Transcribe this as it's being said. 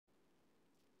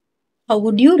How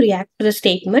would you react to the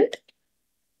statement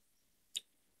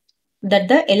that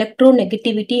the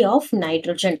electronegativity of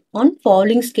nitrogen on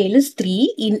Pauling scale is 3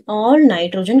 in all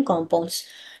nitrogen compounds?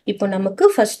 இப்போ நமக்கு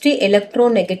first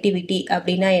electronegativity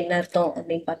அப்படின்னா என்ன அர்த்தம்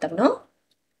அப்படின்னு பார்த்தோம்னா,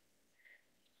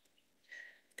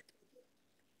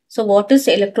 so what is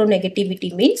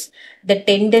electronegativity means the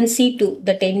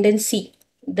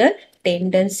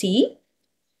tendency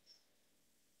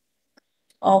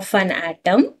of an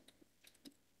atom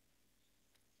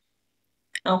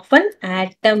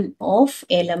of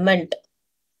element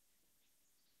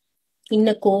in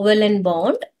a covalent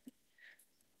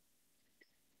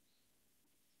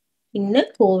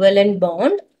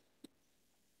bond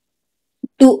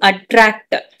to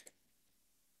attract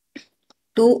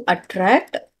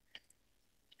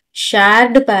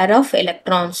shared pair of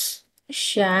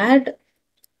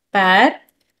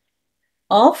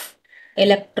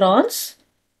electrons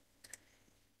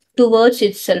towards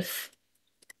itself.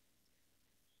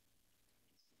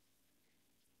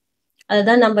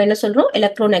 அதுதான் நம்ம என்ன சொல்றோம்,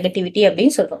 electronegativity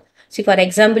அப்படின்னு சொல்றோம். See, for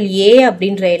example, A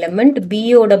அப்படின்ற எலிமெண்ட் B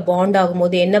ஓட bond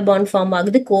ஆகும்போது என்ன பாண்ட் ஃபார்ம்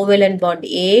ஆகுது, கோவேலன்ட் பாண்ட்.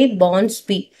 A bonds B.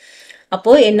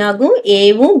 அப்போ என்ன ஆகும்,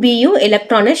 ஏவும் பியும்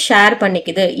எலக்ட்ரானை ஷேர்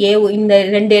பண்ணிக்குது. இந்த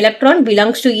ரெண்டு electron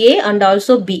belongs to A and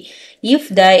also B. If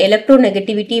the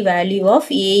electronegativity value of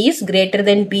A is greater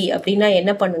than B அப்படின்னா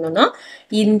என்ன பண்ணணும்னா,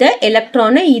 இந்த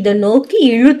எலக்ட்ரானை இதை நோக்கி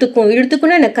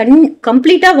இழுத்துக்கும்னா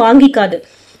கம்ப்ளீட்டா வாங்கிக்காது.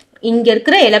 இங்க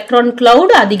இருக்கிற எலக்ட்ரான்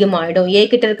கிளவுட் அதிகமாயிடும். ஏ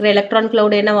கிட்ட இருக்கிற எலக்ட்ரான்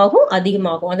கிளவுட் என்னவாகும்,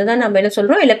 அதிகமாகும். அதுதான் நம்ம என்ன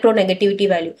சொல்றோம், electronegativity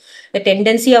value. The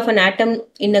tendency of an atom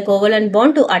in a covalent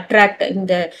bond to attract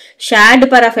இந்த shared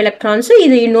pair of electrons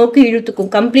இது நோக்கி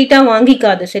இழுத்துக்கும், கம்ப்ளீட்டா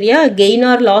வாங்கிக்காது. சரியா, கெயின்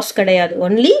ஆர் லாஸ் கிடையாது,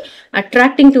 only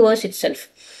attracting towards itself.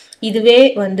 இதுவே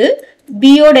வந்து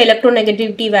B ஓட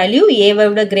electronegativity value A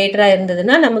விட கிரேட்டரா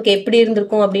இருந்ததுன்னா நமக்கு எப்படி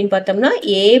இருந்திருக்கும் அப்படின்னு பார்த்தோம்னா,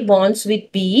 A bonds with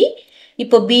B.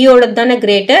 இப்போ B ஓட தானே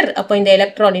கிரேட்டர், அப்போ இந்த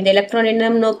எலக்ட்ரான் என்ன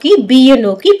நோக்கி, B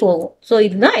நோக்கி போகும். ஸோ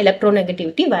இதுதான்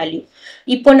electronegativity வேல்யூ.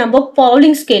 இப்போ நம்ம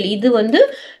பவுலிங் ஸ்கேல், இது வந்து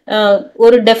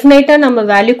ஒரு டெஃபினைட்டா நம்ம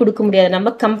வேல்யூ கொடுக்க முடியாது.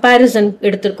 நம்ம கம்பேரிசன்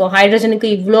எடுத்திருக்கோம், ஹைட்ரஜனுக்கு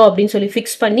இவ்வளோ அப்படின்னு சொல்லி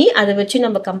ஃபிக்ஸ் பண்ணி அதை வச்சு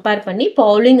நம்ம கம்பேர் பண்ணி,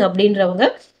 பவுலிங் அப்படின்றவங்க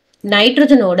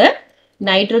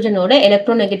நைட்ரோஜனோட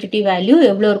electronegativity வேல்யூ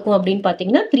எவ்வளோ இருக்கும் அப்படின்னு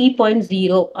பார்த்தீங்கன்னா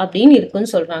 3.0 அப்படின்னு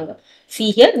இருக்குன்னு சொல்றாங்க. See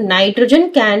here, nitrogen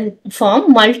can form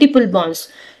multiple bonds.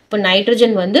 இப்போ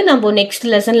நைட்ரஜன் வந்து நம்ம நெக்ஸ்ட்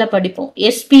லெசன்ல படிப்போம்.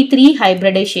 sp3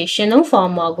 ஹைபிரிடைசேஷனும்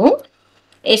ஃபார்ம் ஆகும்,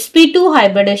 sp2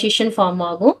 ஹைபிரிடைசேஷன் ஃபார்ம்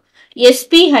ஆகும்,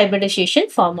 sp ஹைபிரிடைசேஷன்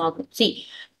ஃபார்ம் ஆகும். சி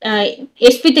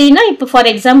sp3னா இப்போ for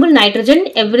example nitrogen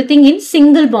everything in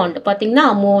single bond. பார்த்தீங்கன்னா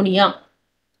அமோனியா,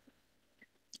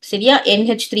 சரியா,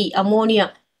 NH3 அமோனியா.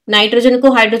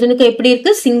 நைட்ரஜனுக்கும் ஹைட்ரஜனுக்கும் எப்படி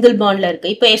இருக்கு, சிங்கிள் பாண்ட்ல இருக்கு.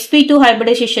 இப்போ sp2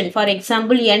 hybridisation for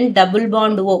example N double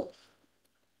bond O.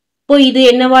 இப்போ இது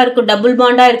என்னவா இருக்கும், டபுள்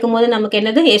பாண்டா இருக்கும்போது நமக்கு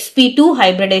என்னது, sp2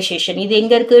 ஹைபிரிடைசேஷன். இது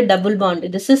எங்க இருக்கு, double bond.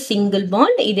 This is single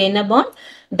bond, இது என்ன பாண்ட்,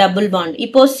 டபுள் பாண்ட்.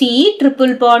 இப்போ C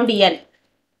triple bond N,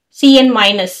 Cn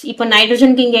minus. இப்போ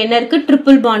நைட்ரஜனுக்கு இங்க என்ன இருக்கு,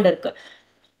 ட்ரிபிள் பாண்ட் இருக்கு.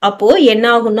 அப்போ என்ன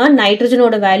ஆகும்னா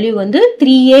நைட்ரஜனோட வேல்யூ வந்து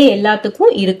 3A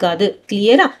எல்லாத்துக்கும் இருக்காது.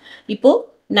 கிளியரா? இப்போ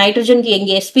நைட்ரஜனுக்கு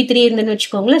எங்க sp3 இருந்துன்னு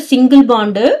வச்சுக்கோங்களேன், சிங்கிள்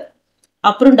பாண்டு,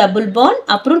 அப்புறம் டபுள் பாண்ட்,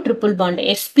 அப்புறம் triple bond.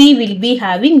 sp will be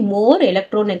having more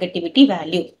electronegativity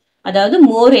value. அதாவது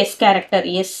மோர் S கேரக்டர்,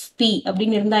 sp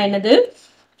அப்படின்னு இருந்தா என்னது,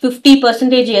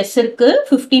 50% S இருக்கு,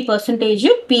 50%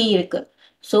 P இருக்கு.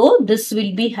 So this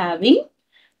will be having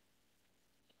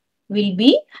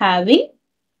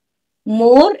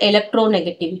more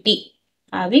electronegativity,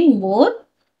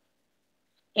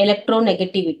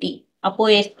 அப்போ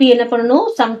sp என்ன பண்ணணும்,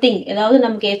 சம்திங், அதாவது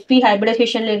நமக்கு sp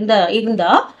ஹைபிரிடைசேஷன்ல இருந்தா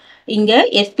இங்க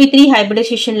sp3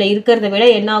 ஹைபிரிடைசேஷன்ல இருக்கிறத விட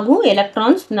என்ன ஆகும்,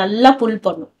 எலக்ட்ரான்ஸ் நல்லா புல்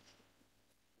பண்ணும்.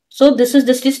 So this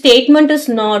statement is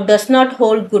does not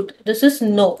hold good. This is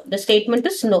no. The statement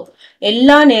is no.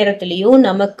 எல்லா நேரத்திலையும்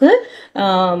நமக்கு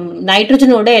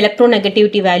நைட்ரஜனோட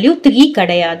electronegativity value 3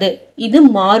 கிடையாது. இது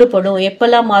மாறுபடும்.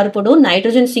 எப்பெல்லாம் மாறுபடும்,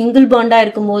 நைட்ரஜன் சிங்கிள் பாண்டா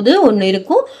இருக்கும்போது ஒன்று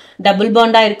இருக்கும், டபுள்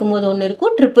பாண்டா இருக்கும்போது ஒன்று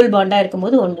இருக்கும், ட்ரிபிள் பாண்டா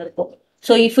இருக்கும்போது ஒன்று இருக்கும்.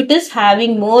 So if it is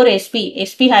having more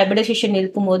sp hybridization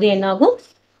இருக்கும்போது என்னாகும்,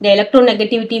 the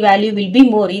electronegativity value will be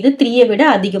more. இது 3 விட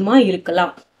அதிகமா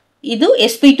இருக்கலாம். இது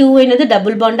sp2 என்னது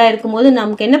டபுள் பாண்டா இருக்கும்போது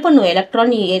நமக்கு என்ன பண்ணும்,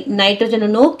 எலக்ட்ரான் நைட்ரஜனை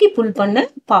நோக்கி புல் பண்ண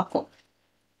பார்க்கும்.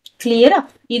 கிளியரா?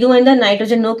 இதுவும் இந்த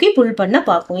நைட்ரஜன் நோக்கி புல் பண்ண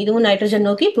பார்க்கும், இதுவும் நைட்ரஜன்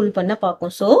நோக்கி புல் பண்ண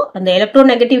பார்க்கும். ஸோ அந்த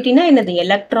எலக்ட்ரோநெகட்டிவிட்டினா என்னது,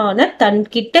 எலக்ட்ரானை தன்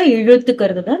கிட்ட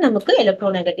இழுத்துக்கிறது தான் நமக்கு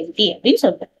எலக்ட்ரோநெகட்டிவிட்டி அப்படின்னு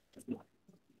சொல்றேன்.